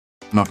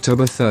On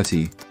October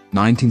 30,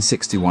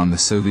 1961, the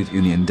Soviet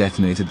Union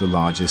detonated the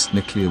largest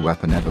nuclear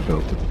weapon ever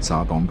built at the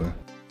Tsar Bomba.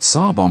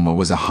 Tsar Bomba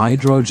was a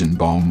hydrogen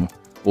bomb,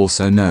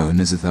 also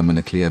known as a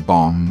thermonuclear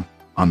bomb.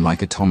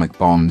 Unlike atomic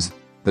bombs,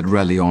 that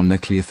rely on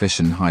nuclear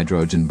fission,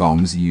 hydrogen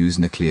bombs use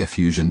nuclear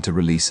fusion to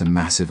release a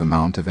massive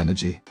amount of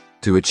energy.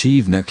 To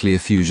achieve nuclear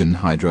fusion,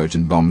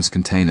 hydrogen bombs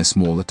contain a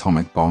small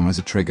atomic bomb as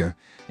a trigger.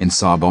 In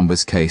Tsar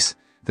Bomba's case,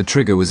 the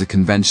trigger was a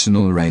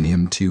conventional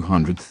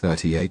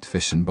uranium-238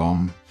 fission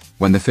bomb.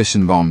 When the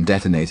fission bomb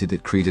detonated,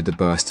 it created a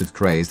burst of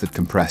craze that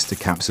compressed a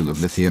capsule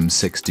of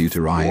lithium-6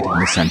 deuteride in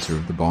the center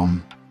of the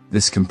bomb.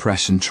 This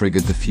compression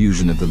triggered the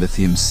fusion of the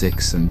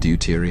lithium-6 and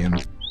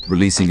deuterium,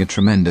 releasing a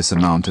tremendous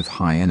amount of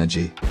high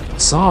energy.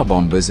 Tsar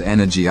Bomba's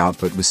energy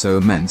output was so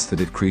immense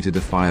that it created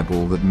a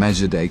fireball that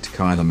measured 8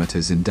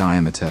 kilometers in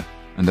diameter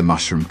and a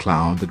mushroom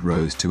cloud that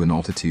rose to an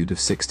altitude of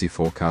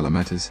 64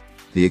 kilometers.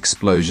 The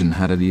explosion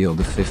had a yield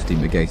of 50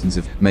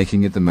 megatons,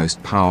 making it the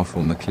most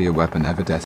powerful nuclear weapon ever detonated.